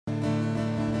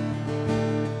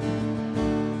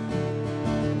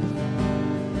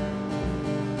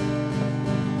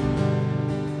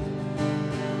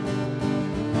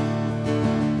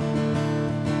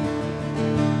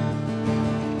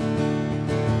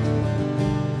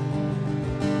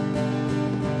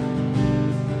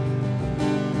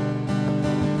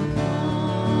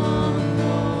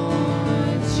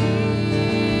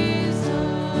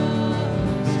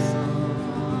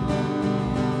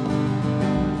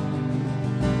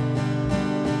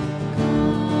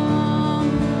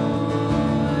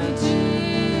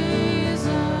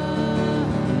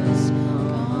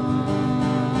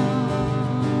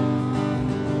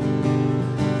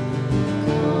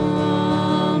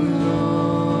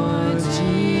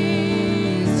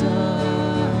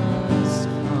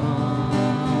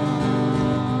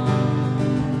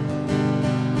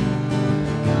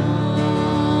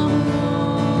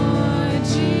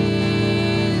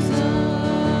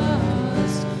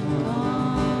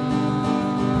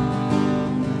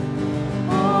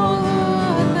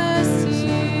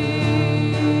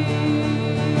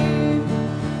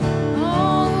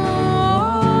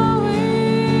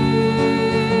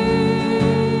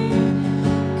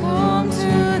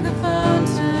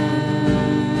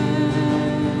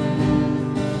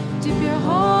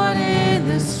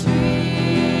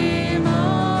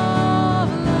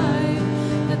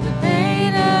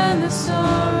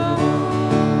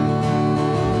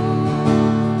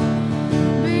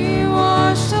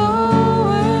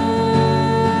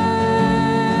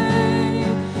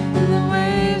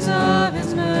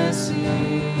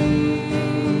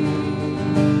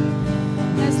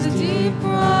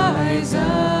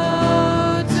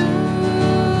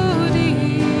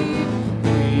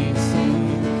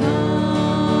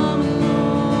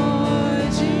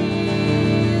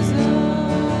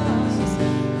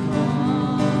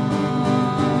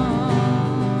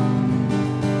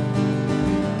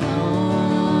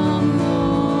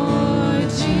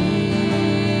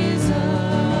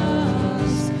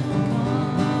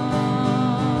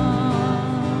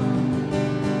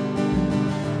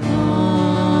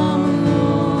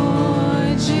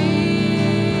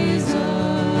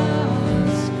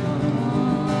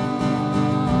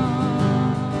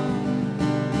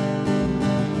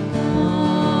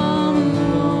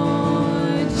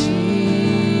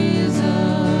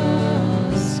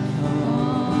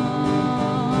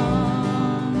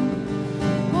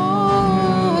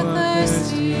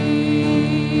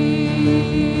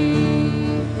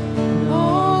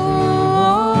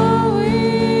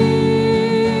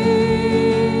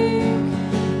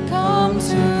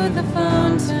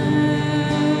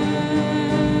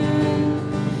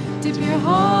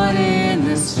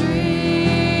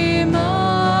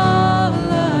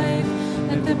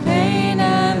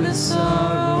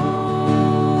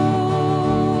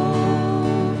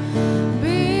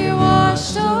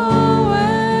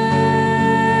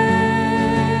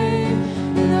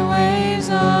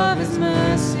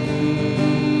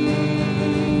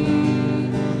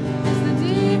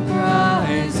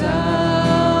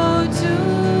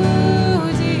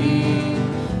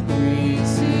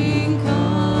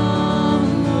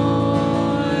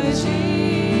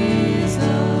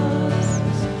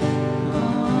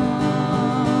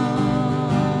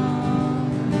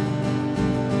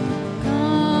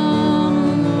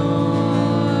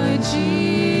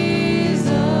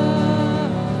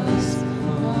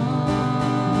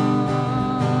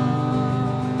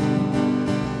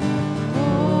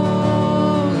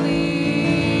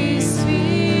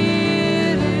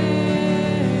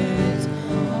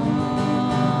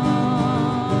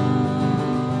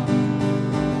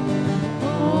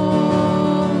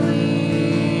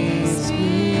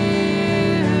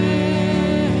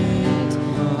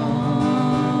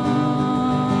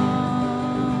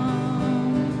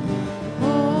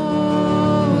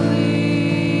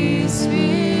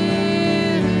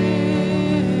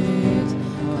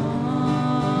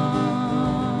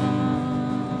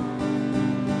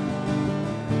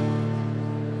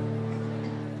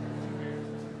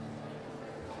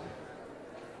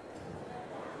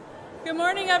Good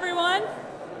morning, everyone.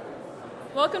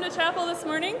 Welcome to chapel this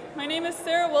morning. My name is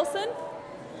Sara Wilson.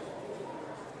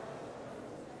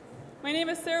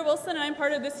 And I'm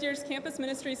part of this year's campus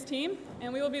ministries team,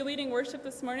 and we will be leading worship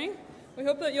this morning. We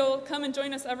hope that you'll come and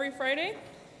join us every Friday.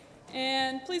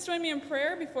 And please join me in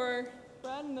prayer before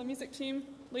Brad and the music team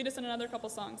lead us in another couple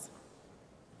songs.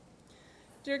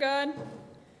 Dear God,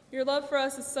 your love for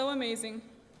us is so amazing.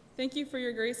 Thank you for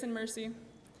your grace and mercy.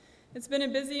 It's been a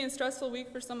busy and stressful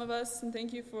week for some of us, and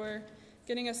thank you for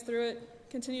getting us through it.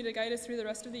 Continue to guide us through the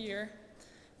rest of the year.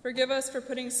 Forgive us for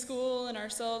putting school and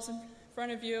ourselves in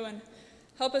front of you, and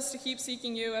help us to keep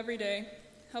seeking you every day.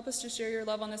 Help us to share your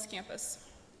love on this campus.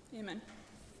 Amen.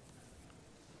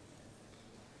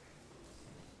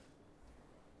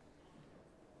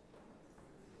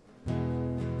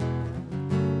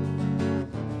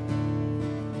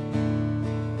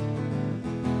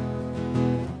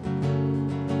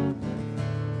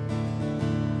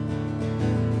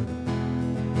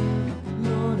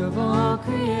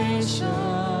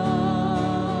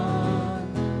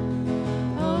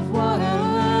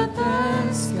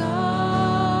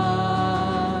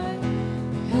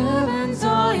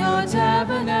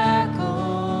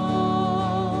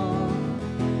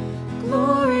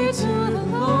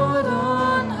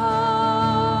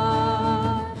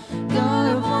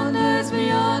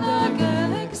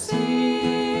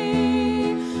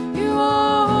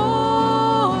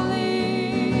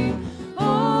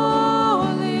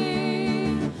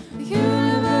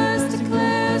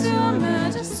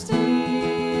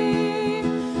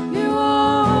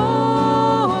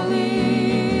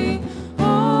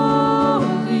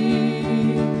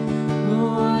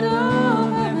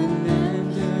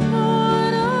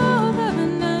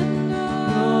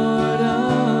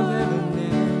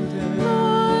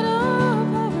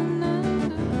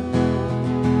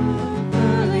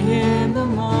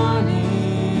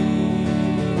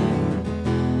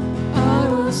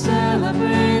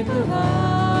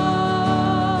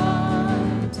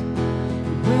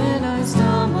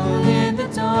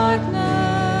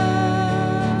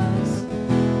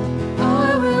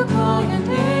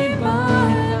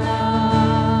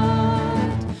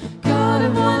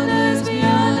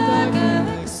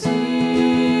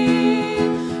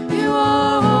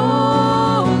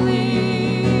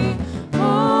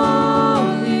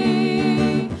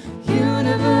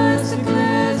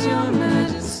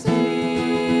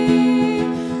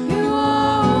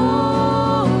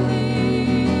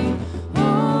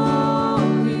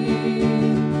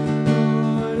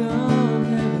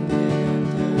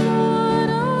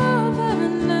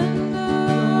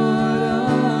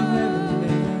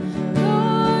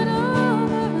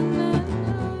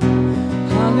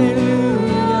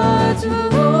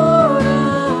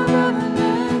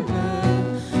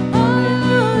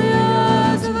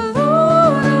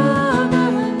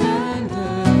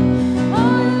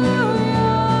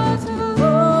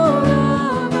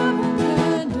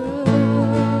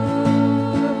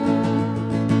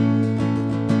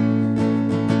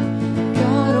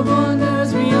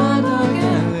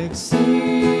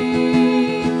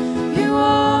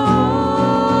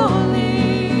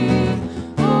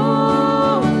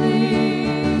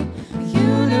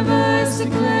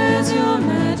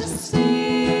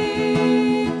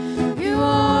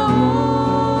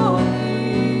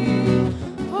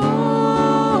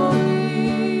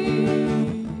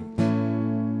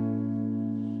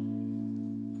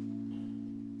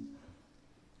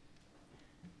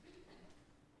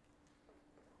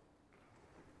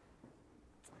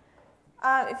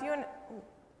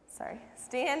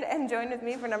 Stand and join with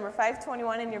me for number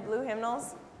 521 in your blue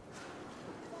hymnals.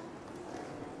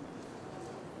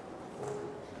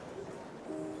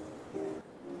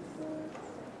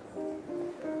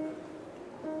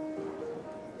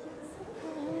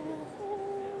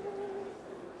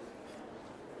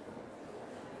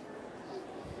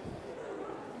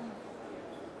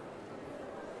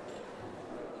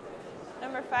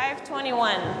 Number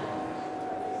 521.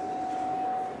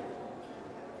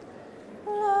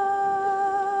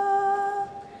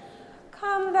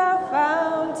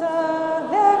 Fount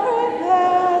of every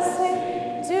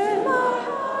blessing, tune my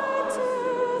heart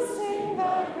to sing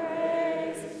thy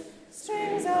praise.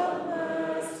 Streams of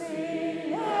mercy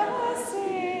never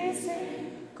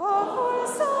ceasing, call for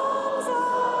songs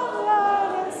of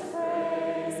loudest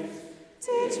praise.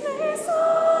 Teach me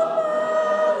some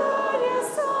melodious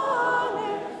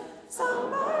sonnet,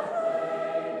 sung by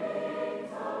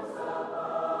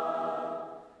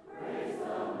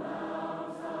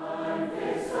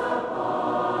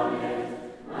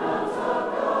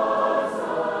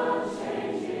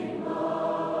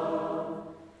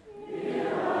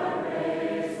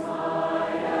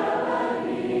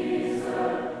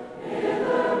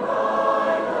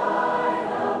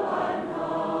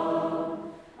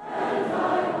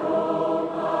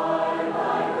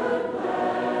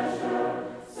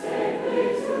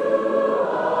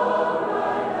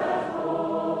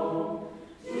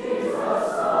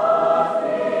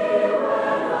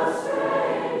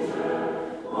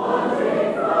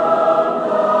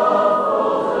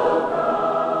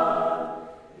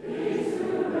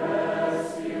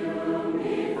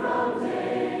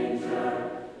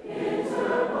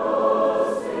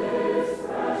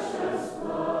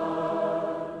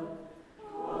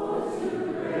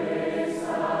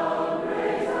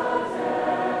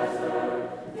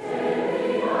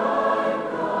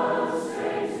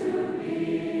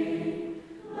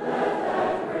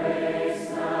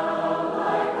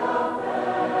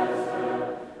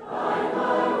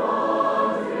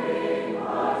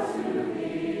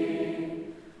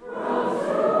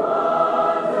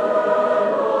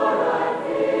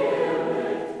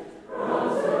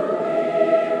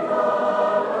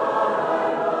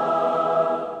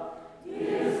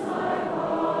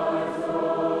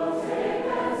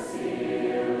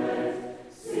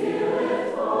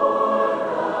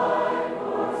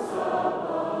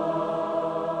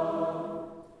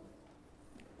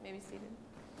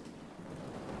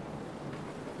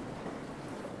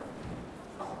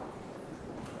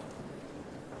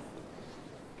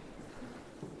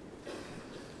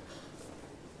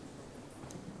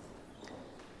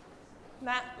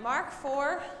Mark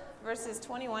 4, verses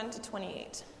 21 to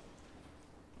 28.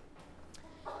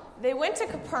 They went to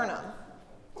Capernaum,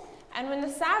 and when the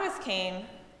Sabbath came,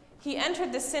 he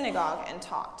entered the synagogue and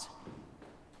taught.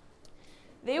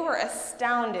 They were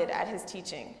astounded at his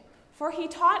teaching, for he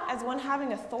taught as one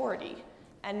having authority,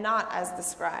 and not as the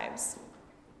scribes.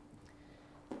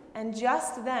 And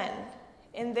just then,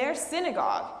 in their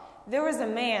synagogue, there was a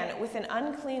man with an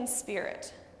unclean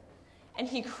spirit, and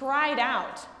he cried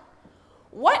out,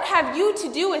 "What have you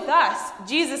to do with us,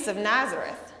 Jesus of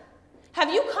Nazareth?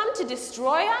 Have you come to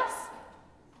destroy us?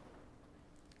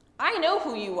 I know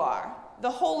who you are,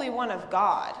 the Holy One of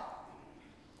God."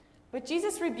 But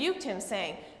Jesus rebuked him,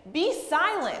 saying, "Be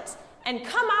silent and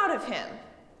come out of him."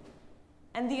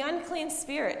 And the unclean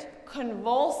spirit,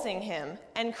 convulsing him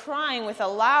and crying with a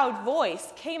loud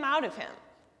voice, came out of him.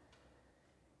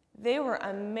 They were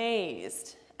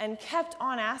amazed and kept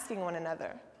on asking one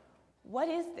another, "What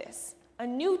is this? A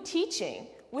new teaching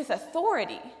with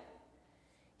authority.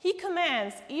 He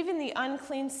commands even the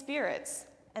unclean spirits,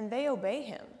 and they obey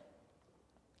him."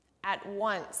 At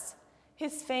once,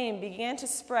 his fame began to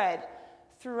spread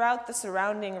throughout the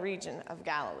surrounding region of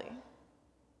Galilee.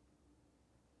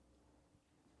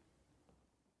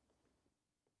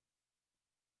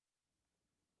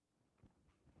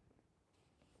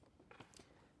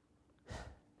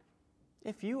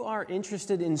 If you are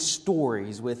interested in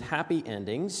stories with happy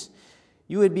endings,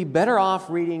 you would be better off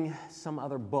reading some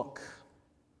other book.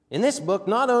 In this book,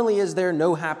 not only is there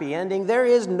no happy ending, there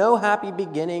is no happy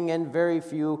beginning and very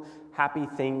few happy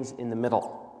things in the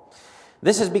middle.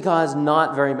 This is because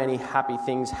not very many happy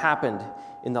things happened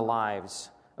in the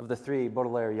lives of the three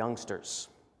Baudelaire youngsters.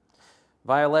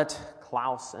 Violet,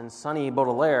 Klaus, and Sonny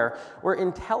Baudelaire were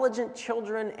intelligent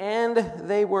children, and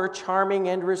they were charming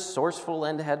and resourceful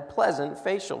and had pleasant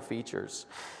facial features.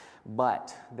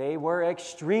 But they were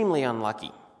extremely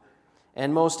unlucky,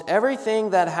 and most everything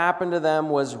that happened to them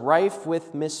was rife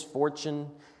with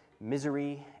misfortune,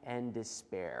 misery, and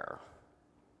despair.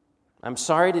 I'm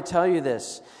sorry to tell you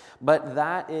this, but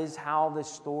that is how the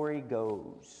story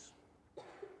goes.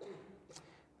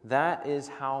 That is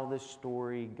how the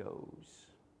story goes.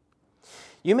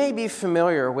 You may be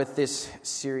familiar with this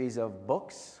series of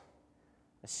books,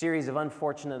 a series of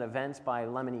unfortunate events by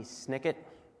Lemony Snicket.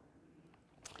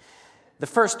 The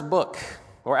first book,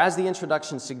 or as the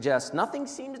introduction suggests, nothing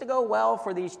seems to go well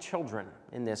for these children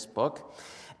in this book.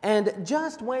 And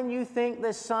just when you think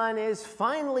the sun is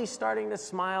finally starting to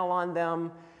smile on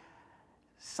them,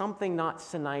 something not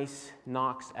so nice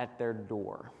knocks at their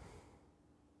door.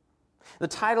 The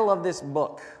title of this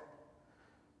book,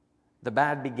 The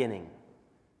Bad Beginning.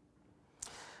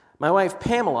 My wife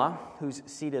Pamela, who's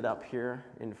seated up here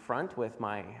in front with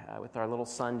our little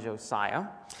son Josiah,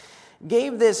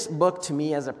 gave this book to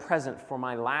me as a present for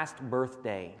my last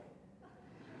birthday.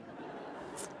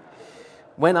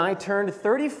 When I turned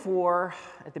 34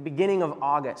 at the beginning of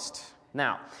August.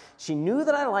 Now, she knew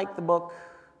that I liked the book,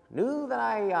 knew that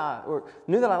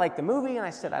I liked the movie, and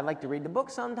I said I'd like to read the book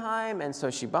sometime, and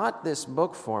so she bought this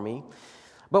book for me.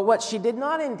 But what she did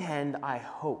not intend, I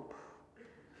hope,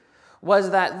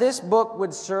 was that this book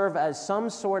would serve as some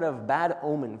sort of bad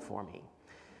omen for me.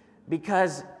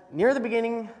 Because near the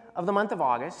beginning of the month of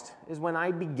August is when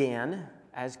I began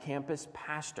as campus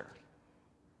pastor.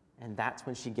 And that's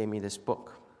when she gave me this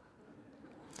book.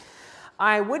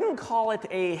 I wouldn't call it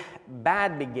a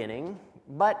bad beginning,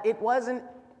 but it was an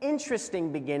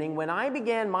interesting beginning when I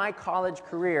began my college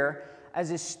career as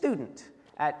a student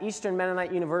at Eastern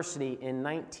Mennonite University in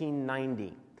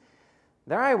 1990.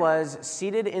 There I was,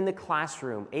 seated in the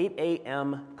classroom, 8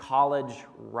 a.m. college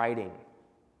writing.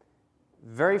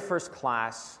 Very first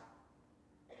class,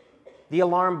 the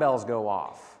alarm bells go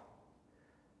off.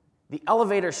 The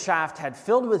elevator shaft had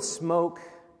filled with smoke,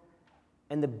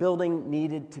 and the building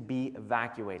needed to be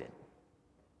evacuated.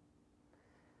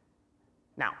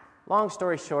 Now, long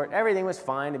story short, everything was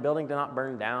fine. The building did not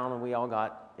burn down, and we all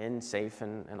got in safe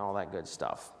and all that good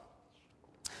stuff.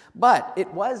 But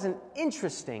it was an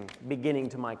interesting beginning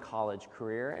to my college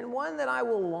career, and one that I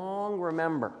will long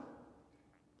remember.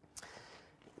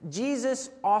 Jesus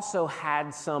also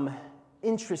had some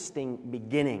interesting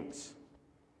beginnings.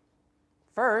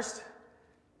 First,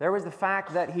 there was the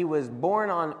fact that he was born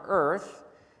on earth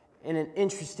in an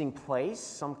interesting place,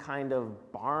 some kind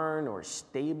of barn or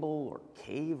stable or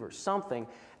cave or something,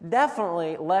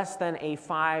 definitely less than a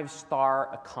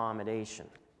 5-star accommodation.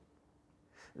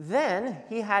 Then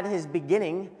he had his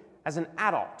beginning as an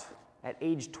adult at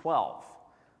age 12.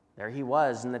 There he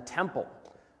was in the temple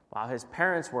while his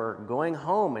parents were going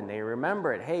home and they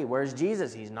remembered, hey, where's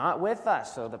Jesus? He's not with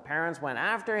us. So the parents went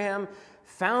after him,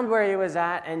 found where he was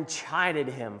at, and chided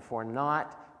him for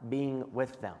not being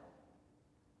with them.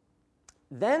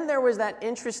 Then there was that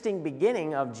interesting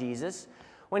beginning of Jesus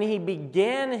when he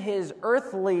began his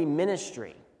earthly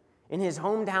ministry in his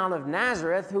hometown of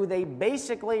Nazareth, who they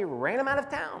basically ran him out of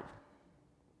town.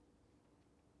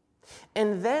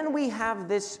 And then we have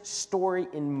this story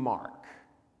in Mark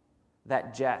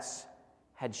that Jess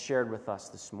had shared with us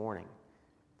this morning.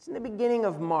 It's in the beginning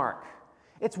of Mark.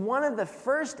 It's one of the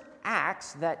first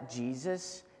acts that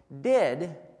Jesus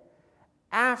did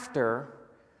after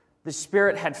the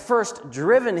Spirit had first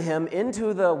driven him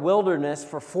into the wilderness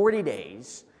for 40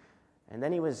 days, and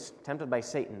then he was tempted by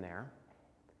Satan there.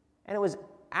 And it was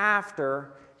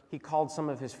after he called some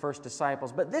of his first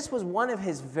disciples. But this was one of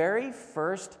his very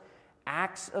first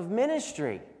acts of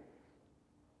ministry.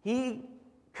 He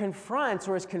confronts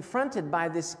or is confronted by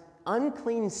this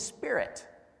unclean spirit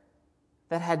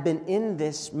that had been in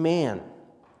this man.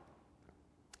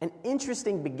 An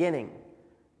interesting beginning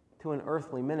to an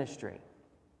earthly ministry.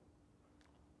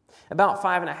 About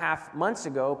 5.5 months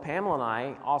ago, Pamela and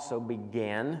I also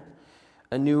began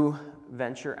a new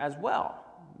venture as well,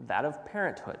 that of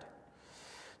parenthood.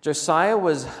 Josiah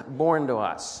was born to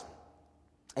us,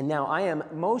 and now I am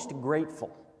most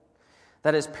grateful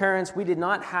that as parents we did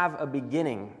not have a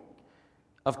beginning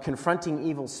of confronting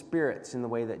evil spirits in the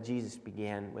way that Jesus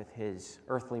began with his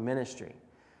earthly ministry.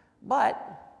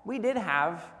 But we did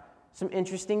have some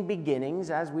interesting beginnings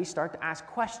as we start to ask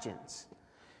questions.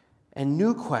 And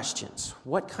new questions.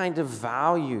 What kind of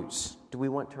values do we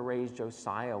want to raise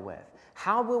Josiah with?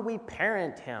 How will we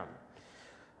parent him?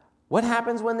 What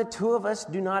happens when the two of us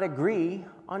do not agree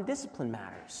on discipline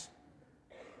matters?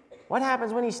 What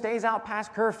happens when he stays out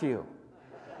past curfew?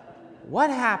 What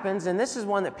happens, and this is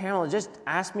one that Pamela just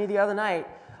asked me the other night,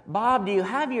 Bob, do you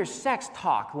have your sex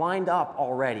talk lined up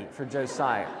already for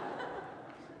Josiah?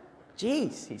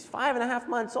 Geez, he's 5.5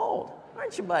 months old,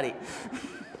 aren't you, buddy?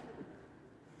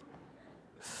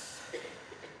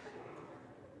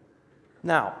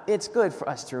 Now, it's good for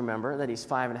us to remember that he's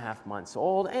 5.5 months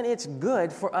old, and it's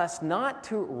good for us not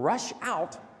to rush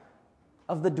out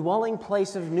of the dwelling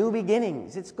place of new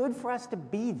beginnings. It's good for us to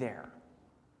be there.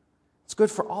 It's good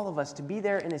for all of us to be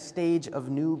there in a stage of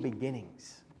new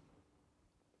beginnings.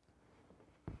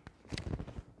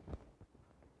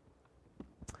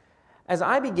 As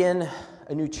I begin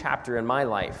a new chapter in my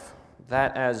life,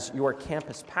 that as your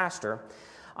campus pastor,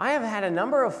 I have had a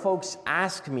number of folks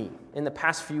ask me in the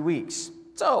past few weeks,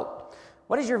 so,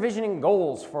 what is your vision and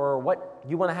goals for what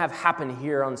you want to have happen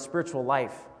here on the spiritual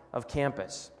life of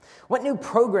campus? What new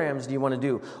programs do you want to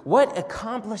do? What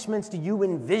accomplishments do you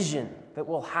envision that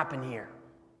will happen here?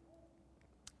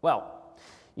 Well,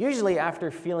 usually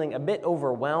after feeling a bit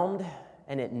overwhelmed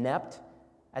and inept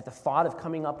at the thought of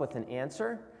coming up with an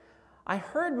answer, I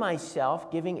heard myself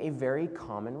giving a very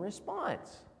common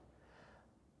response.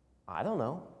 I don't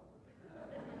know.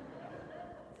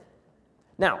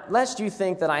 Now, lest you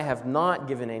think that I have not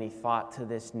given any thought to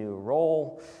this new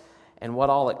role and what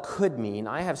all it could mean,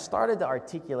 I have started to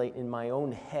articulate in my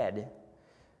own head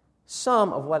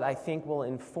some of what I think will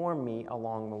inform me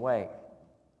along the way.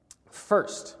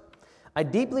 First, I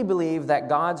deeply believe that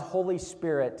God's Holy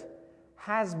Spirit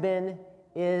has been,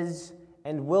 is,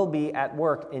 and will be at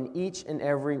work in each and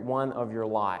every one of your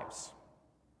lives.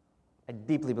 I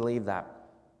deeply believe that.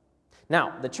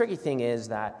 Now, the tricky thing is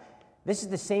that this is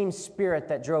the same Spirit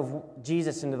that drove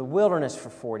Jesus into the wilderness for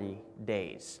 40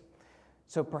 days.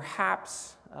 So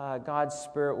perhaps God's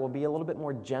Spirit will be a little bit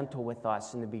more gentle with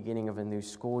us in the beginning of a new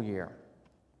school year.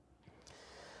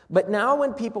 But now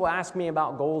when people ask me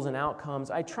about goals and outcomes,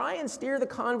 I try and steer the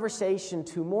conversation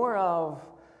to more of,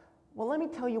 well, let me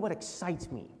tell you what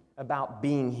excites me about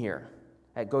being here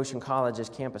at Goshen College as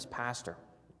campus pastor.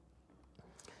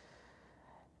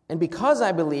 And because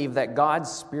I believe that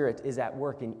God's Spirit is at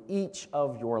work in each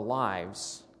of your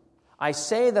lives, I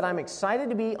say that I'm excited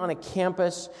to be on a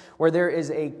campus where there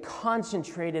is a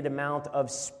concentrated amount of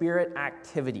Spirit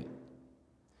activity.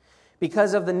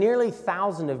 Because of the nearly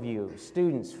 1,000 of you,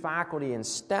 students, faculty, and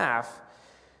staff,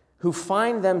 who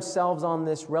find themselves on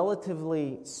this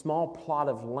relatively small plot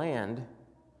of land,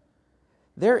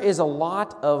 there is a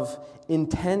lot of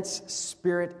intense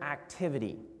Spirit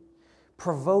activity,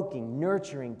 provoking,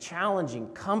 nurturing, challenging,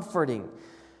 comforting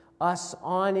us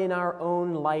on in our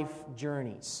own life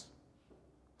journeys.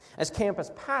 As campus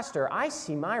pastor, I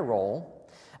see my role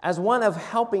as one of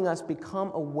helping us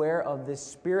become aware of this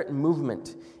Spirit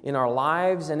movement in our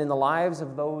lives and in the lives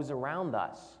of those around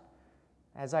us,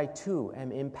 as I too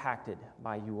am impacted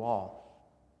by you all.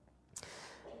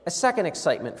 A second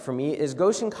excitement for me is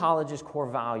Goshen College's core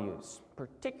values,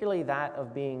 particularly that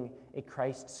of being a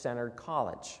Christ-centered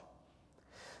college.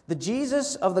 The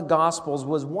Jesus of the Gospels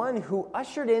was one who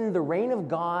ushered in the reign of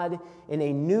God in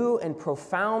a new and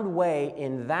profound way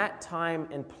in that time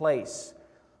and place,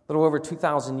 a little over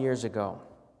 2,000 years ago.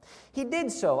 He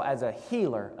did so as a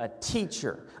healer, a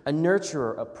teacher, a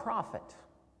nurturer, a prophet,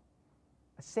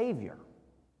 a savior.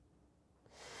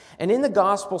 And in the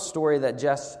gospel story that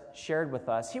Jess shared with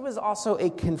us, he was also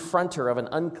a confronter of an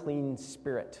unclean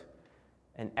spirit,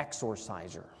 an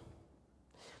exorciser.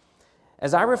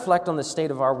 As I reflect on the state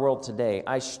of our world today,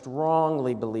 I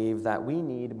strongly believe that we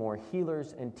need more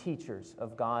healers and teachers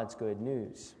of God's good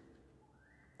news.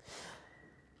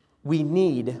 We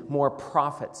need more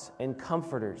prophets and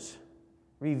comforters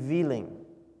revealing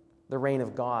the reign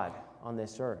of God on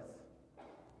this earth.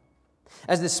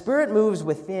 As the Spirit moves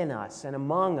within us and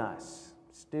among us,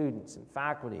 students and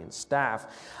faculty and staff,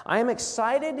 I am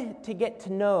excited to get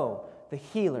to know the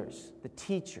healers, the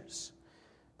teachers,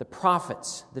 the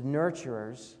prophets, the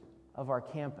nurturers of our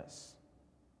campus.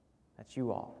 That's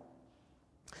you all.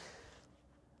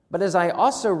 But as I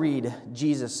also read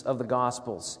Jesus of the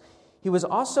Gospels, he was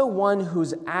also one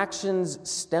whose actions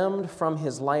stemmed from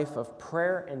his life of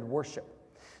prayer and worship.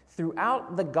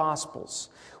 Throughout the Gospels,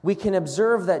 we can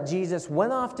observe that Jesus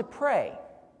went off to pray,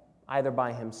 either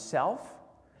by himself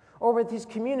or with his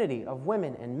community of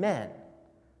women and men.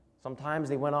 Sometimes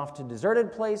they went off to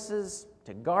deserted places,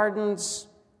 to gardens,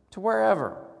 to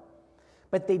wherever.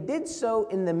 But they did so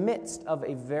in the midst of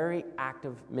a very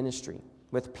active ministry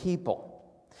with people.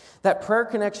 That prayer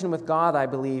connection with God, I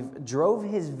believe, drove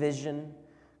his vision,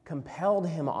 compelled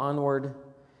him onward,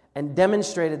 and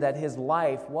demonstrated that his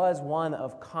life was one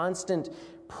of constant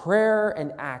prayer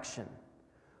and action,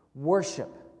 worship,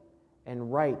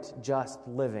 and right, just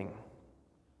living.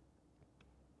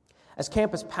 As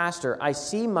campus pastor, I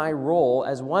see my role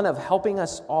as one of helping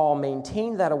us all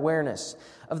maintain that awareness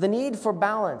of the need for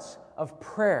balance of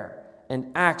prayer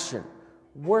and action,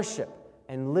 worship,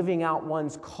 and living out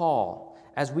one's call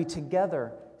as we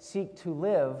together seek to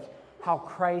live how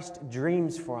Christ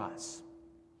dreams for us.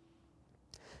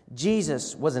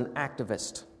 Jesus was an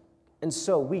activist, and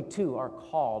so we too are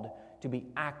called to be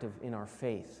active in our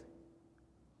faith.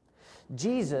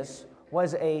 Jesus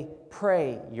was a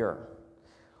prayer,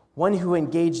 one who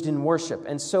engaged in worship,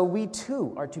 and so we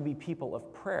too are to be people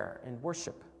of prayer and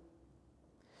worship.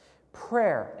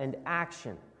 Prayer and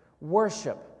action,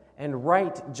 worship, and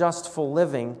right, justful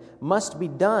living must be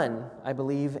done, I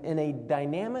believe, in a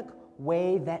dynamic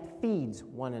way that feeds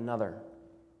one another.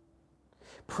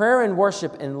 Prayer and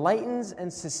worship enlightens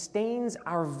and sustains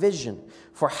our vision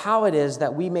for how it is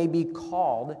that we may be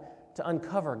called to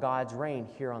uncover God's reign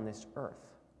here on this earth.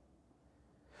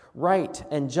 Right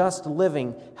and just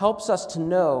living helps us to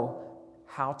know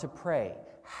how to pray,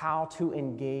 how to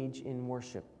engage in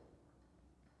worship.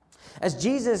 As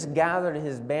Jesus gathered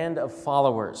his band of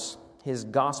followers, his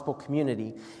gospel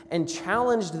community, and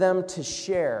challenged them to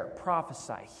share,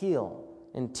 prophesy, heal,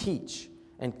 and teach,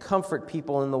 and comfort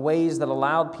people in the ways that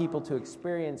allowed people to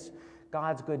experience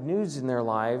God's good news in their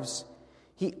lives,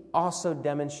 he also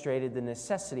demonstrated the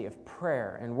necessity of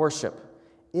prayer and worship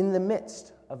in the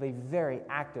midst of a very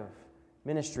active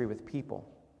ministry with people.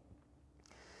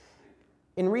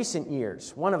 In recent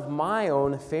years, one of my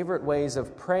own favorite ways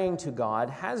of praying to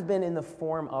God has been in the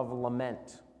form of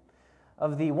lament.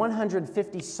 Of the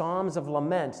 150 Psalms of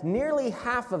lament, nearly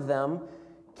half of them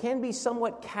can be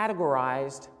somewhat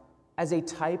categorized as a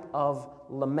type of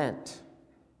lament,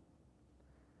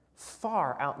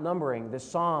 far outnumbering the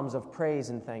Psalms of praise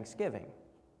and thanksgiving.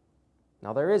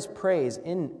 Now, there is praise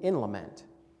in lament.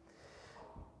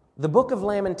 The book of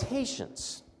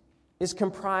Lamentations is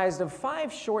comprised of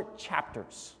 5 short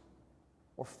chapters,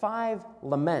 or 5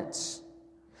 laments,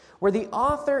 where the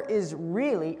author is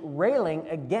really railing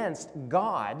against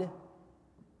God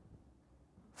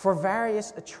for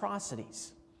various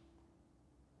atrocities.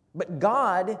 But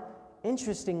God,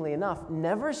 interestingly enough,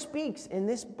 never speaks in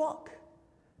this book.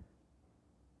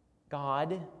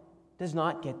 God does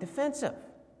not get defensive.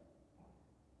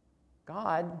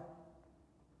 God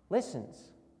listens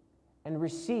and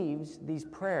receives these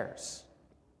prayers.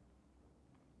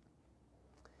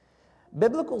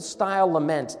 Biblical style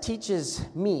lament teaches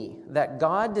me that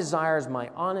God desires my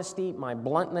honesty, my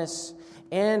bluntness,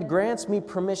 and grants me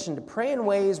permission to pray in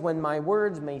ways when my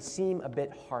words may seem a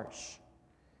bit harsh.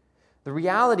 The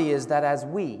reality is that as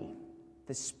we,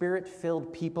 the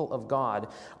Spirit-filled people of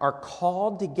God, are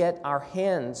called to get our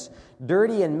hands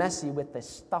dirty and messy with the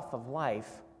stuff of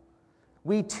life,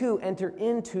 we too enter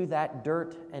into that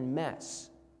dirt and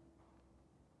mess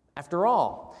After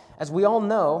all, as we all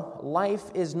know, life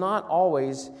is not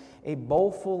always a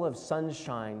bowl full of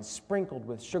sunshine sprinkled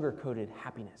with sugar-coated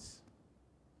happiness.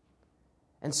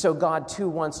 And so God, too,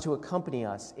 wants to accompany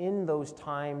us in those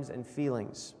times and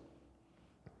feelings.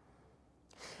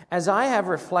 As I have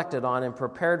reflected on and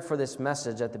prepared for this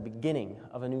message at the beginning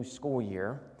of a new school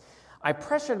year, I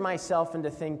pressured myself into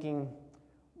thinking,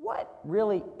 what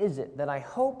really is it that I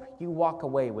hope you walk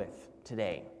away with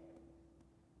today?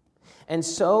 And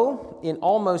so, in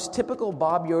almost typical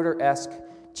Bob Yoder-esque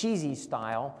cheesy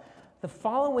style, the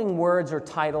following words or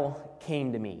title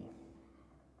came to me.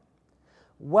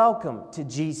 Welcome to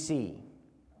GC,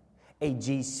 a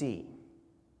GC,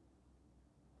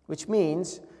 which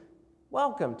means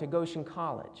welcome to Goshen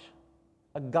College,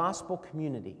 a gospel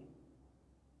community.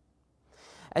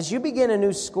 As you begin a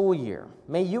new school year,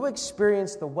 may you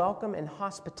experience the welcome and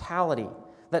hospitality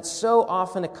that so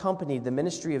often accompanied the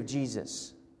ministry of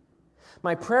Jesus.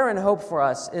 My prayer and hope for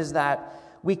us is that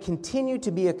we continue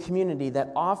to be a community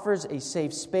that offers a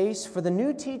safe space for the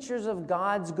new teachers of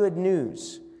God's good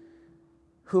news,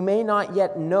 who may not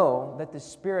yet know that the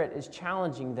Spirit is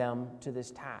challenging them to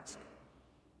this task.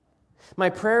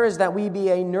 My prayer is that we be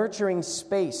a nurturing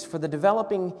space for the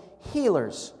developing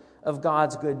healers of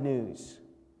God's good news,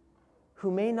 who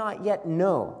may not yet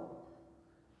know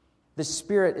the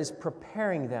Spirit is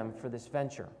preparing them for this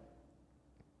venture.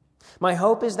 My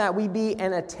hope is that we be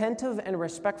an attentive and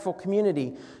respectful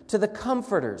community to the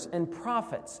comforters and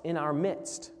prophets in our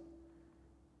midst,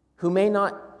 who may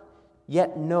not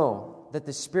yet know that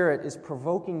the Spirit is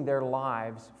provoking their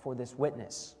lives for this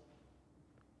witness.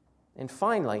 And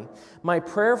finally, my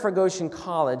prayer for Goshen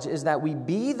College is that we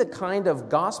be the kind of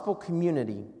gospel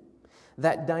community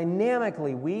that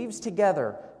dynamically weaves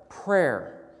together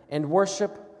prayer and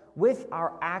worship with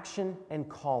our action and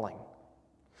calling,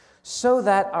 so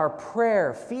that our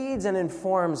prayer feeds and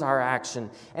informs our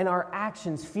action, and our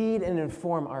actions feed and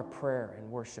inform our prayer and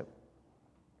worship.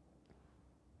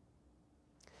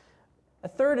 A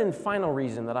third and final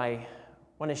reason that I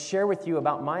want to share with you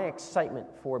about my excitement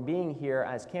for being here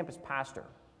as campus pastor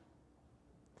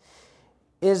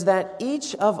is that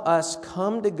each of us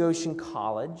come to Goshen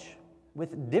College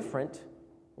with different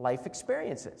life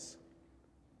experiences,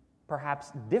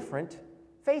 perhaps different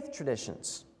faith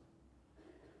traditions.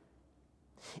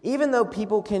 Even though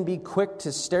people can be quick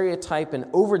to stereotype and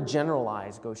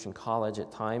overgeneralize Goshen College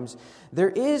at times,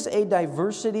 there is a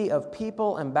diversity of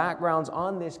people and backgrounds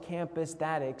on this campus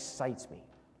that excites me.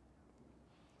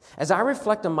 As I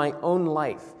reflect on my own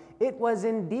life, it was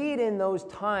indeed in those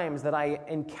times that I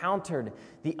encountered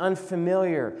the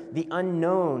unfamiliar, the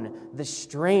unknown, the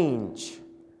strange,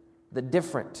 the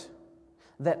different,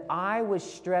 that I was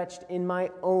stretched in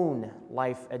my own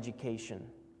life education,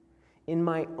 in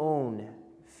my own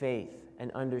faith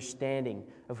and understanding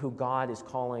of who God is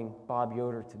calling Bob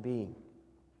Yoder to be.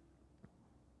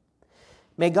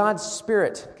 May God's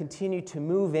Spirit continue to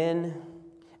move in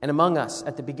and among us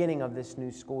at the beginning of this new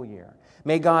school year.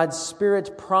 May God's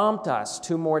Spirit prompt us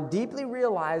to more deeply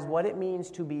realize what it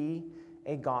means to be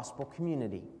a gospel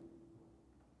community.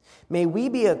 May we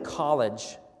be a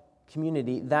college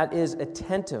community that is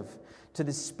attentive to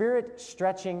the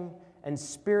Spirit-stretching and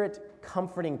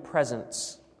Spirit-comforting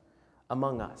presence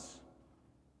among us.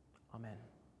 Amen.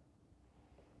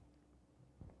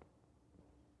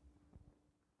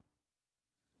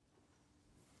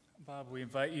 Bob, we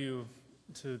invite you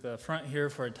to the front here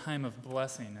for a time of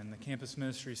blessing, and the campus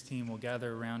ministries team will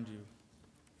gather around you.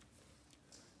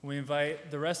 We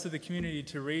invite the rest of the community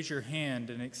to raise your hand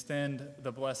and extend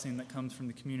the blessing that comes from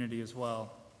the community as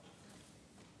well.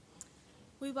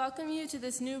 We welcome you to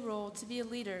this new role to be a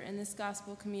leader in this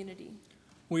gospel community.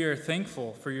 We are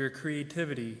thankful for your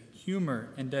creativity, humor,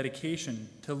 and dedication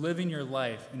to living your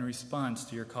life in response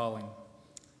to your calling.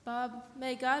 Bob,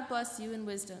 may God bless you in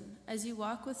wisdom as you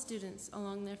walk with students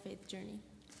along their faith journey.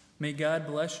 May God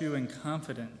bless you in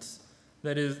confidence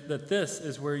that this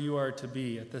is where you are to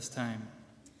be at this time.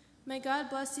 May God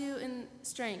bless you in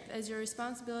strength as your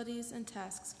responsibilities and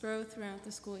tasks grow throughout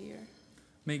the school year.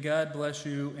 May God bless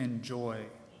you in joy,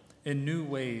 in new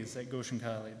ways at Goshen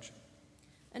College.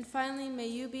 And finally, may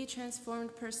you be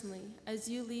transformed personally as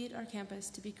you lead our campus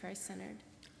to be Christ-centered.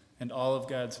 And all of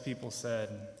God's people said,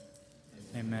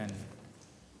 Amen.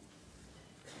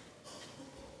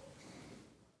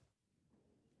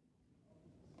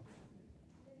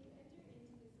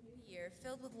 Year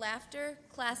filled with laughter,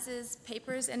 classes,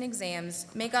 papers, and exams,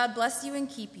 may God bless you and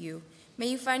keep you. May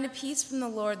you find a peace from the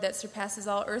Lord that surpasses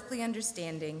all earthly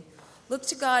understanding. Look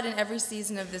to God in every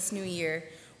season of this new year,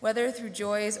 whether through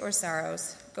joys or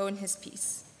sorrows. Go in his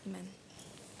peace. Amen.